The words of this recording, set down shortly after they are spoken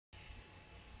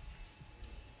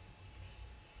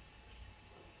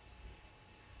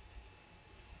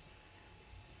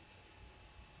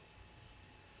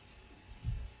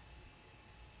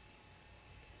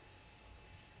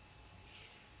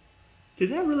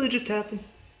Did that really just happen?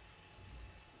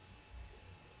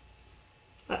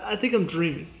 I think I'm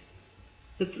dreaming.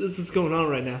 That's what's going on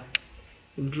right now.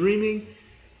 I'm dreaming,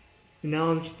 and now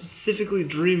I'm specifically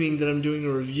dreaming that I'm doing a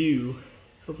review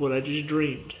of what I just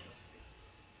dreamed.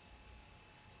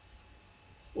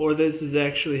 Or this is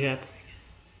actually happening.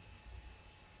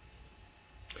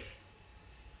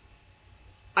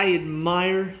 I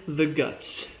admire the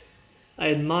guts. I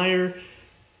admire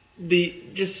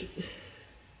just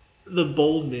the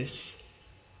boldness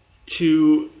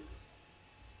to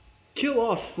kill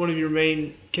off one of your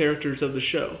main characters of the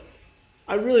show.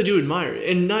 I really do admire it,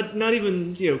 and not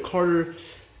even Carter.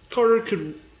 Carter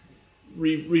could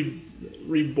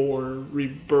reborn,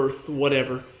 rebirth,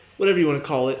 whatever you want to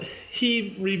call it.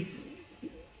 He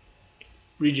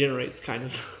regenerates, kind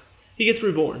of. He gets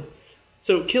reborn.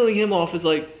 So killing him off is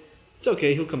like, it's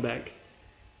okay, he'll come back.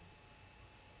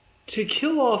 To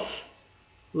kill off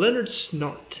Leonard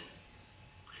Snart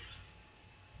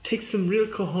takes some real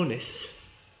cojones.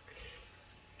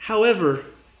 However,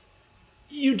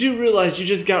 you do realize you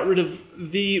just got rid of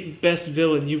the best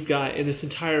villain you've got in this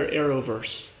entire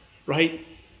Arrowverse, right?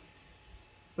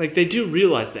 Like, they do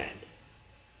realize that.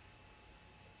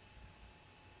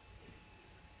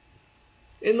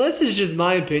 Unless it's just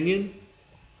my opinion,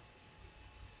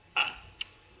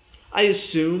 I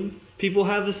assume people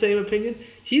have the same opinion.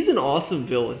 He's an awesome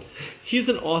villain. He's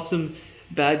an awesome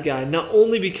bad guy, not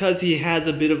only because he has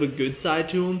a bit of a good side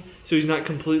to him, so he's not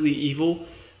completely evil,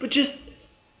 but just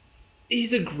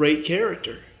he's a great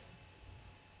character.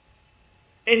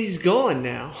 And he's gone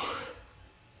now.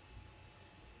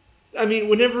 I mean,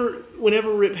 whenever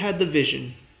Rip had the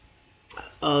vision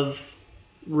of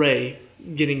Ray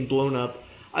getting blown up,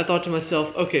 I thought to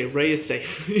myself, okay, Ray is safe.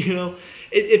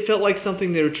 It felt like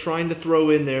something they were trying to throw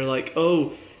in there, like,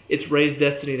 oh, it's Ray's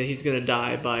destiny that he's going to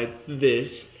die by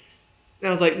this. And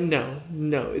I was like, no,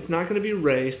 it's not going to be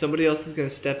Ray. Somebody else is going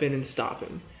to step in and stop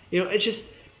him.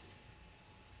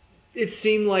 It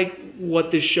seemed like what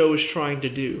this show was trying to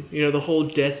do. The whole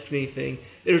destiny thing.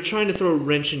 They were trying to throw a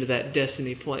wrench into that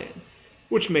destiny plan,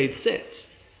 which made sense.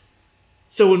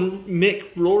 So when Mick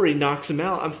Rory knocks him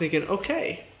out, I'm thinking,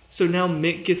 okay, so now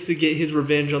Mick gets to get his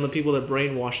revenge on the people that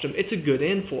brainwashed him. It's a good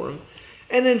end for him.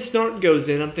 And then Snart goes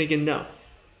in, I'm thinking, no,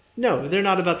 they're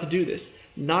not about to do this.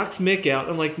 Knocks Mick out,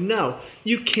 I'm like, no,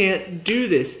 you can't do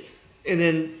this. And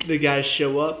then the guys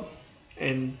show up,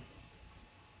 and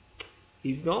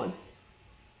he's gone.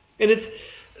 And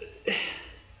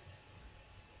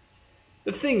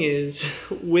the thing is,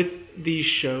 with these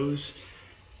shows,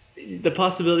 the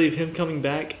possibility of him coming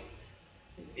back,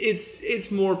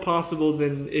 it's more possible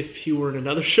than if he were in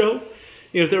another show.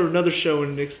 If there were another show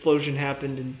and an explosion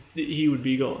happened, and he would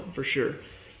be gone for sure.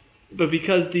 But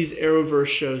because these Arrowverse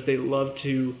shows, they love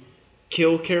to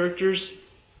kill characters,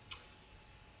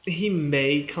 he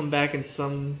may come back in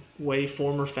some way,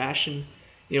 form, or fashion.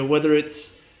 Whether it's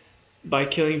by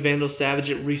killing Vandal Savage,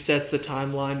 it resets the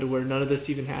timeline to where none of this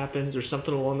even happens, or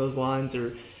something along those lines,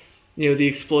 or the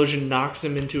explosion knocks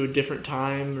him into a different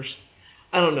time, or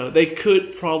I don't know. They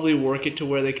could probably work it to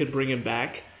where they could bring him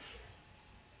back,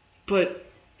 but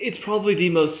it's probably the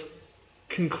most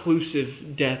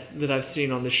conclusive death that I've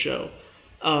seen on this show.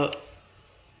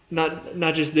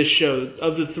 Not just this show,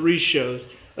 of the 3 shows.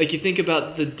 Like, you think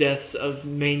about the deaths of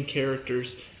main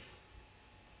characters,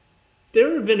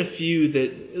 there have been a few that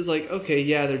it was like, okay,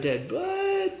 yeah, they're dead,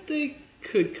 but they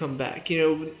could come back.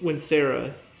 When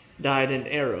Sarah died in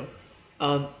Arrow,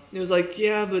 it was like,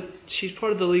 yeah, but she's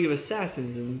part of the League of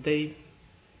Assassins, and they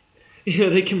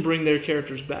can bring their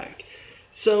characters back.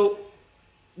 So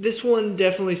this one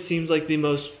definitely seems like the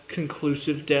most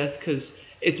conclusive death, because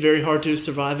it's very hard to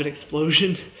survive an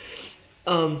explosion.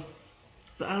 But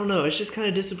I don't know, it's just kind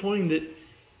of disappointing that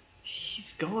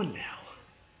he's gone now.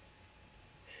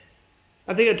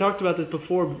 I think I talked about this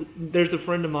before, but there's a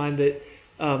friend of mine that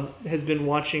has been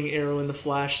watching Arrow and the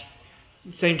Flash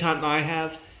the same time I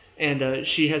have, and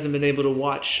she hasn't been able to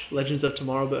watch Legends of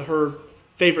Tomorrow, but her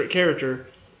favorite character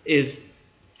is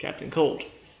Captain Cold.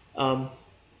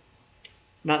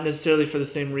 Not necessarily for the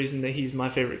same reason that he's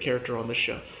my favorite character on the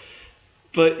show.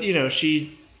 But,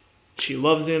 she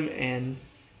loves him, and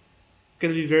it's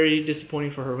going to be very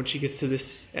disappointing for her when she gets to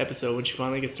this episode, when she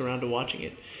finally gets around to watching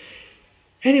it.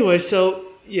 Anyway, so,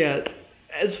 yeah,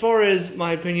 as far as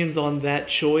my opinions on that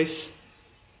choice,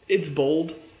 it's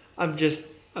bold. I'm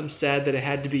sad that it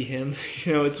had to be him.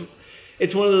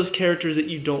 It's one of those characters that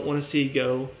you don't want to see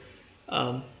go.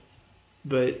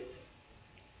 But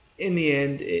in the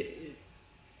end,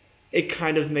 it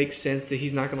kind of makes sense that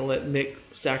he's not going to let Mick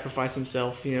sacrifice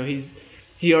himself.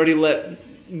 He already let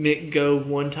Mick go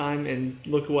one time, and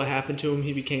look at what happened to him.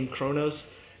 He became Kronos,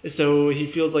 so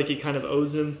he feels like he kind of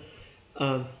owes him.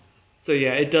 Um, so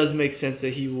yeah, it does make sense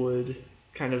that he would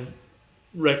kind of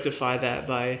rectify that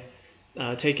by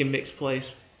taking Mick's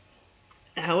place.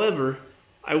 However,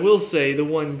 I will say the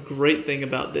one great thing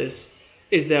about this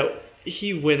is that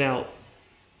he went out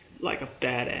like a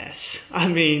badass. I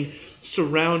mean,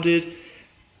 surrounded.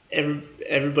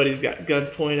 Everybody's got guns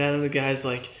pointed at him. The guy's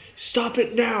like, "Stop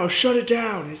it now! Shut it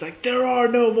down!" He's like, "There are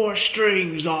no more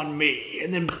strings on me!"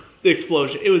 And then the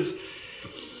explosion. It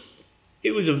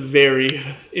was a very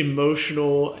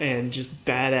emotional and just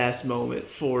badass moment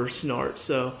for Snart.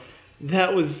 So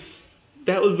that was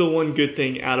the one good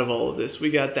thing out of all of this.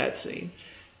 We got that scene.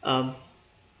 Um,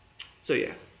 so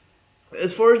yeah,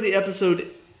 as far as the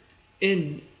episode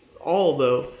in all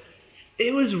though,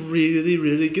 it was really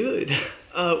really good.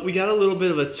 We got a little bit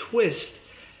of a twist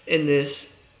in this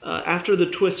after the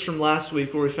twist from last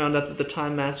week, where we found out that the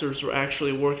Time Masters were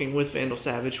actually working with Vandal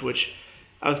Savage, which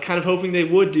I was kind of hoping they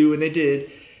would do, and they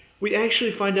did. We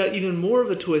actually find out even more of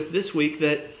a twist this week,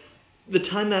 that the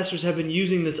Time Masters have been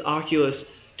using this Oculus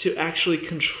to actually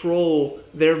control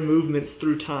their movements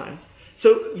through time.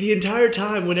 So the entire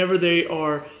time, whenever they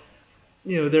are,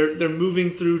 they're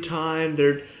moving through time,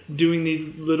 they're doing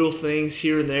these little things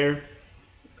here and there.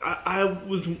 I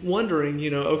was wondering,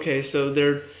 okay, so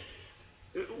they're,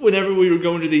 whenever we were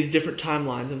going to these different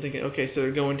timelines, I'm thinking, okay, so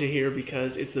they're going to here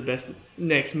because it's the best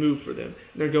next move for them.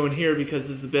 They're going here because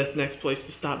it's the best next place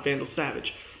to stop Vandal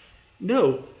Savage.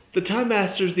 No, the Time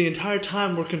Masters the entire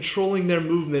time were controlling their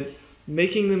movements,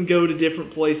 making them go to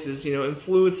different places,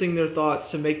 influencing their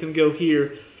thoughts to make them go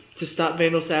here to stop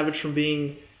Vandal Savage from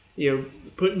being,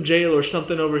 put in jail or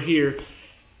something over here.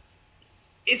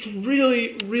 It's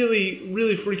really, really,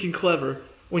 really freaking clever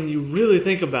when you really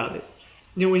think about it.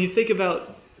 When you think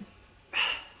about, I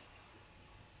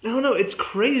don't know, it's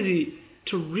crazy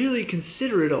to really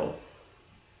consider it all.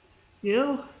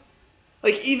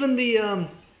 Like even the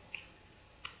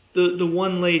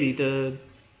one lady,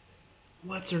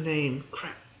 what's her name?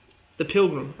 Crap. The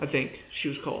Pilgrim, I think she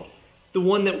was called. The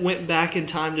one that went back in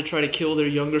time to try to kill their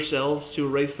younger selves to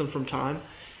erase them from time.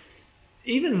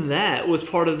 Even that was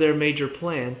part of their major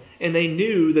plan, and they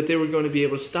knew that they were going to be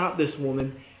able to stop this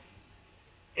woman,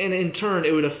 and in turn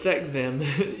it would affect them,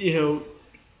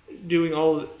 doing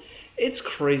all of it. It's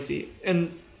crazy,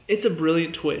 and it's a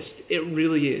brilliant twist. It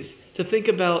really is. To think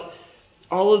about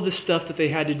all of the stuff that they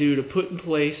had to do to put in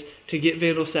place to get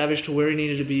Vandal Savage to where he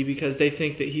needed to be, because they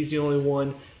think that he's the only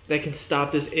one that can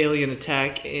stop this alien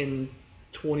attack in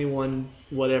 21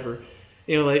 whatever.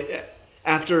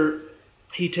 After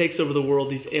he takes over the world,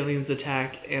 these aliens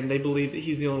attack, and they believe that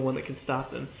he's the only one that can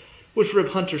stop them. Which Rip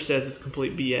Hunter says is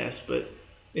complete BS, but,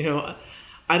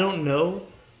 I don't know.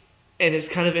 And it's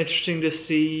kind of interesting to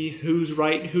see who's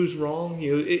right, who's wrong.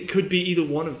 It could be either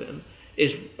one of them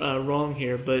is wrong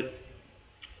here, but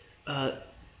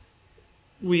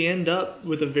we end up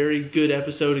with a very good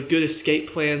episode, a good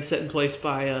escape plan set in place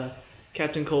by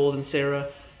Captain Cold and Sarah.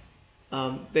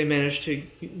 They managed to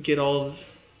get all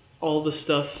the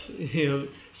stuff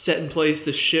set in place.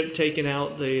 The ship taken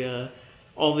out,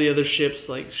 all the other ships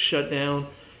shut down.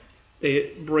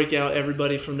 They break out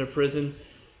everybody from their prison,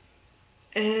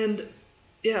 and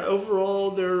yeah, overall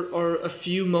there are a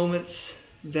few moments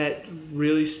that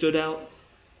really stood out.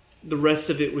 The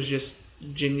rest of it was just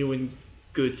genuine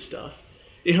good stuff.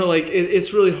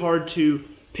 It's really hard to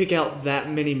pick out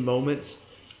that many moments,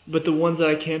 but the ones that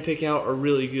I can pick out are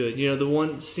really good. The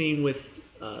one scene with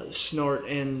Snart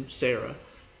and Sarah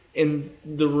in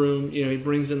the room, he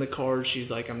brings in the cards,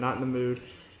 she's like, "I'm not in the mood."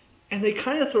 And they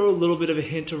kind of throw a little bit of a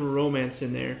hint of a romance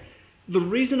in there. The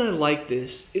reason I like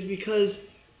this is because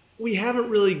we haven't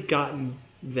really gotten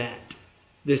that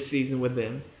this season with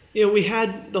them. We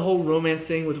had the whole romance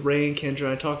thing with Ray and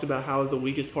Kendra. I talked about how it was the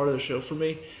weakest part of the show for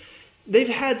me. They've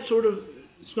had Snart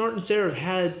and Sarah have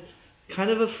had kind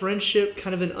of a friendship,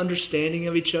 kind of an understanding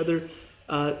of each other,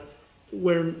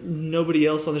 where nobody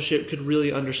else on the ship could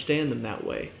really understand them that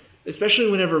way.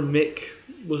 Especially whenever Mick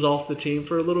was off the team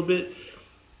for a little bit.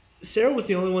 Sarah was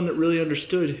the only one that really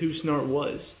understood who Snart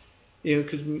was,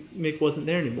 because Mick wasn't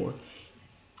there anymore.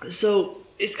 So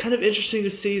it's kind of interesting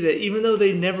to see that even though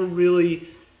they never really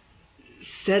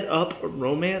set up a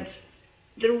romance,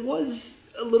 there was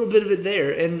a little bit of it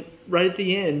there. And right at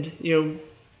the end,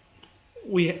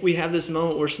 we have this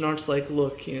moment where Snart's like,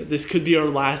 "Look, this could be our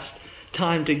last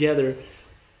time together,"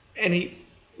 and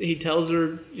he tells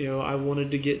her, "I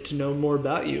wanted to get to know more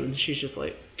about you," and she's just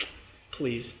like,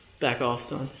 "Please back off,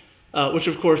 son." Which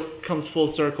of course comes full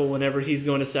circle. Whenever he's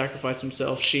going to sacrifice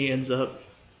himself, she ends up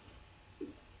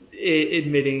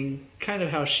admitting kind of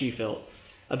how she felt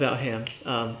about him.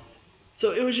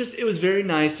 So it was very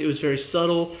nice. It was very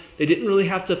subtle. They didn't really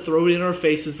have to throw it in our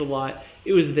faces a lot.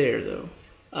 It was there though,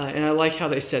 and I like how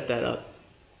they set that up.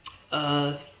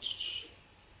 Uh,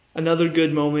 Another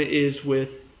good moment is with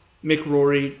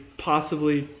McRory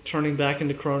possibly turning back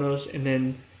into Kronos and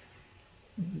then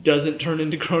doesn't turn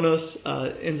into Kronos.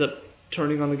 Ends up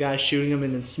turning on the guy, shooting him,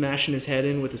 and then smashing his head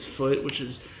in with his foot, which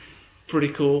is pretty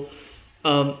cool.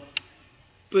 Um,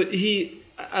 but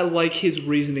I like his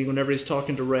reasoning whenever he's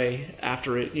talking to Ray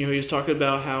after it. He was talking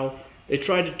about how they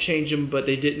tried to change him, but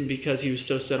they didn't because he was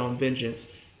so set on vengeance.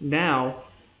 Now,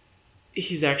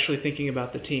 he's actually thinking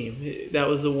about the team. That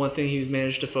was the one thing he's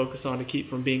managed to focus on to keep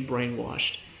from being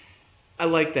brainwashed. I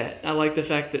like that. I like the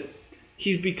fact that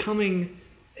he's becoming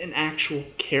an actual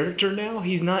character now.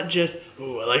 He's not just,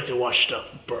 oh, I like to watch stuff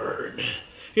burn.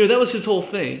 That was his whole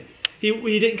thing.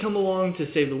 He didn't come along to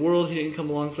save the world. He didn't come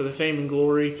along for the fame and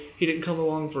glory. He didn't come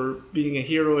along for being a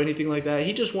hero or anything like that.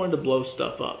 He just wanted to blow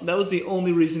stuff up. That was the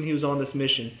only reason he was on this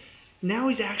mission. Now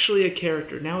he's actually a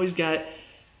character. Now he's got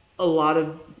a lot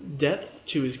of depth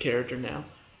to his character now.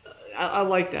 I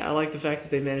like that. I like the fact that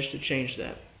they managed to change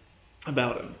that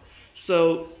about him.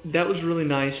 So that was really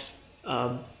nice.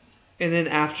 And then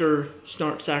after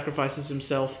Snart sacrifices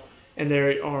himself and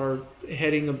they are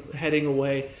heading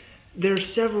away, there are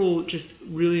several just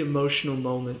really emotional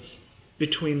moments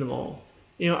between them all.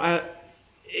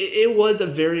 It was a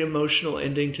very emotional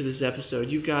ending to this episode.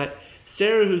 You've got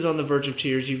Sarah who's on the verge of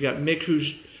tears. You've got Mick who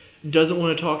doesn't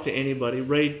want to talk to anybody.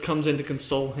 Ray comes in to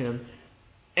console him,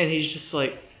 and he's just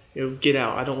like, get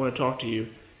out. I don't want to talk to you.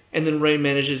 And then Ray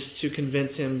manages to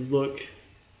convince him, look,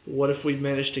 what if we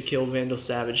manage to kill Vandal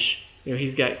Savage?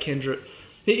 He's got Kendra.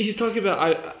 He's talking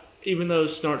about, even though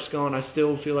Snart's gone, I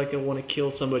still feel like I want to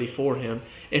kill somebody for him.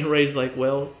 And Ray's like,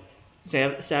 well,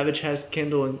 Savage has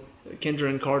Kendra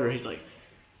and Carter. He's like,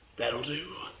 that'll do.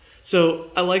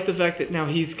 So I like the fact that now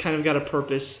he's kind of got a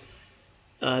purpose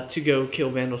to go kill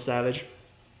Vandal Savage.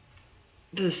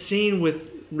 The scene with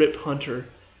Rip Hunter,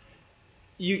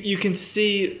 you can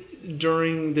see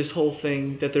during this whole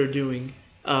thing that they're doing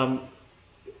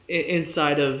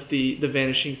inside of the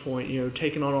Vanishing Point,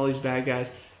 taking on all these bad guys.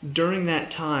 During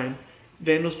that time,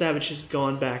 Vandal Savage has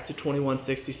gone back to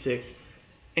 2166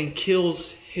 and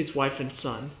kills his wife and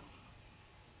son.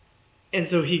 And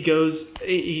so he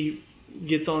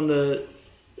gets on the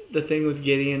thing with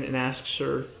Gideon and asks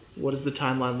her, what does the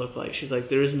timeline look like? She's like,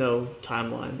 there is no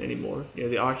timeline anymore.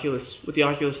 With the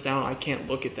Oculus down, I can't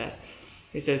look at that.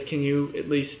 He says, can you at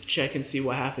least check and see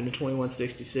what happened in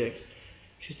 2166?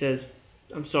 She says,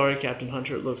 I'm sorry, Captain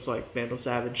Hunter, it looks like Vandal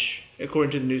Savage,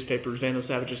 according to the newspapers, Vandal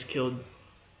Savage has killed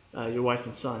your wife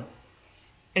and son.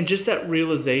 And just that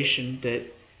realization that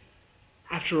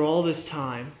after all this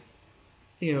time,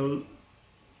 the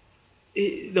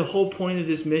whole point of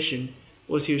this mission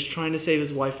was he was trying to save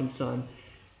his wife and son.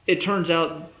 It turns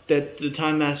out that the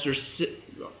Time Master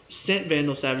sent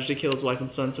Vandal Savage to kill his wife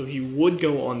and son so he would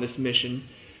go on this mission.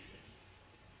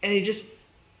 And he just,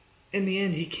 in the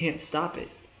end, he can't stop it.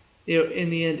 In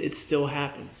the end, it still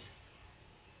happens.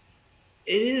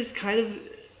 It is kind of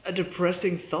a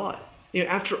depressing thought.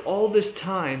 After all this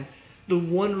time, the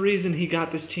one reason he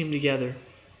got this team together,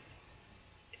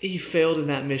 he failed in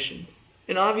that mission.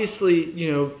 And obviously,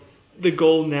 the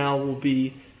goal now will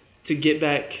be to get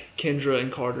back Kendra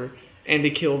and Carter and to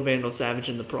kill Vandal Savage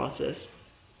in the process.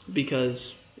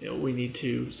 Because, we need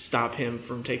to stop him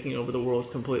from taking over the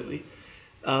world completely.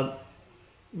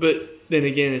 But then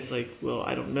again, it's like, well,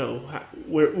 I don't know.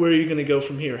 Where are you going to go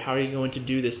from here? How are you going to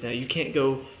do this now? You can't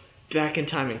go back in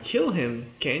time and kill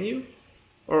him, can you?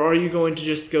 Or are you going to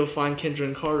just go find Kendra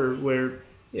and Carter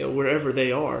wherever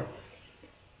they are?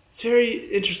 It's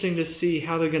very interesting to see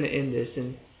how they're going to end this.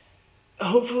 And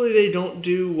hopefully they don't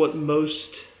do what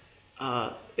most,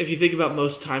 if you think about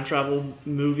most time travel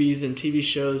movies and TV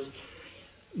shows,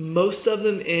 most of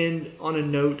them end on a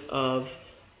note of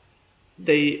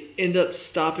they end up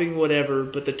stopping whatever,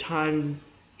 but the time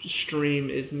stream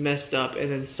is messed up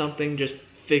and then something just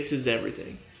fixes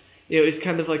everything. It's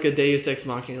kind of like a Deus Ex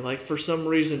Machina. Like, for some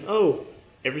reason, oh,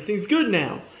 everything's good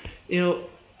now.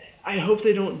 I hope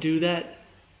they don't do that.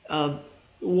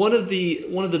 One of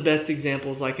the best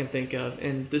examples I can think of,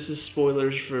 and this is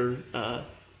spoilers for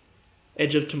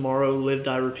Edge of Tomorrow, Live,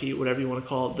 Die, Repeat, whatever you want to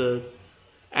call it, the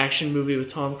action movie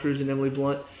with Tom Cruise and Emily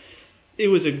Blunt. It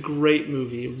was a great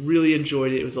movie. Really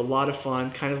enjoyed it. It was a lot of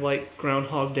fun, kind of like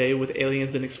Groundhog Day with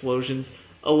aliens and explosions.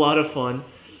 A lot of fun.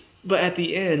 But at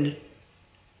the end,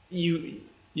 you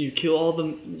kill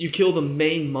the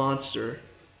main monster,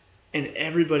 and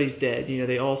everybody's dead.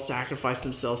 They all sacrifice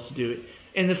themselves to do it.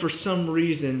 and then for some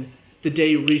reason the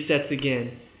day resets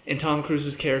again, and Tom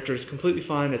Cruise's character is completely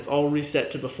fine. It's all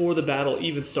reset to before the battle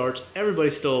even starts.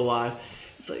 Everybody's still alive.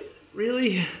 It's like,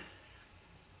 really?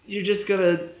 You're just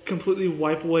gonna completely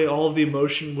wipe away all of the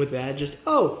emotion with that? Just,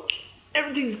 oh,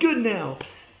 everything's good now.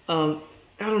 I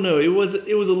don't know. It was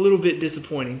a little bit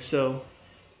disappointing. So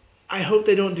I hope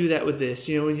they don't do that with this.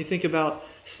 You know, when you think about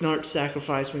Snart's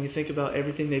sacrifice, when you think about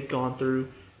everything they've gone through,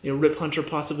 you know, Rip Hunter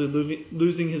possibly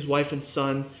losing his wife and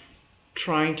son,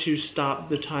 trying to stop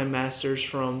the Time Masters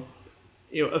from,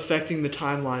 you know, affecting the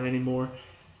timeline anymore.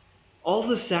 All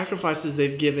the sacrifices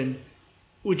they've given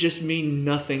would just mean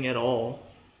nothing at all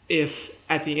if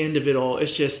at the end of it all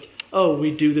it's just, oh,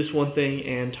 we do this one thing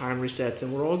and time resets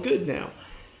and we're all good now.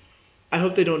 I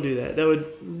hope they don't do that. That would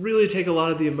really take a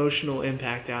lot of the emotional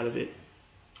impact out of it.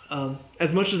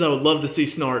 As much as I would love to see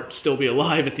Snart still be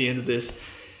alive at the end of this,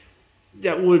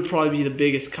 that would probably be the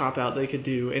biggest cop-out they could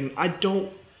do. And I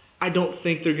don't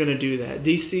think they're going to do that.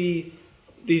 These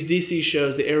DC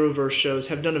shows, the Arrowverse shows,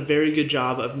 have done a very good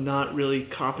job of not really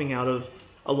copping out of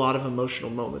a lot of emotional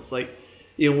moments. Like,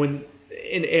 you know, when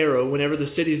in Arrow, whenever the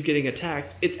city is getting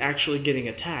attacked, it's actually getting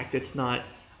attacked. It's not,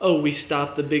 oh, we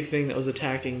stopped the big thing that was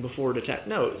attacking before it attacked.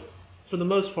 No, for the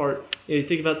most part, you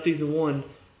think about season 1,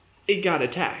 it got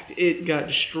attacked. It got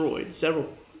destroyed. Several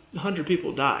hundred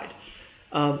people died.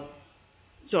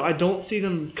 So I don't see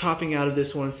them copping out of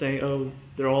this one and saying, oh,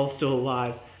 they're all still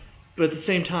alive. But at the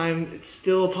same time, it's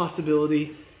still a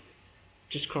possibility.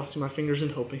 Just crossing my fingers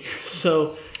and hoping.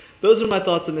 So those are my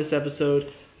thoughts on this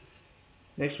episode.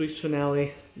 Next week's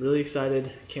finale. Really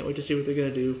excited. Can't wait to see what they're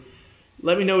going to do.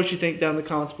 Let me know what you think down in the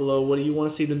comments below. What do you want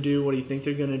to see them do? What do you think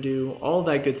they're going to do? All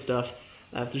that good stuff.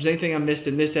 If there's anything I missed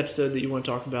in this episode that you want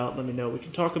to talk about, let me know. We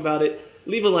can talk about it.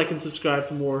 Leave a like and subscribe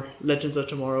for more Legends of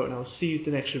Tomorrow, and I'll see you at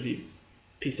the next review.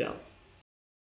 Peace out.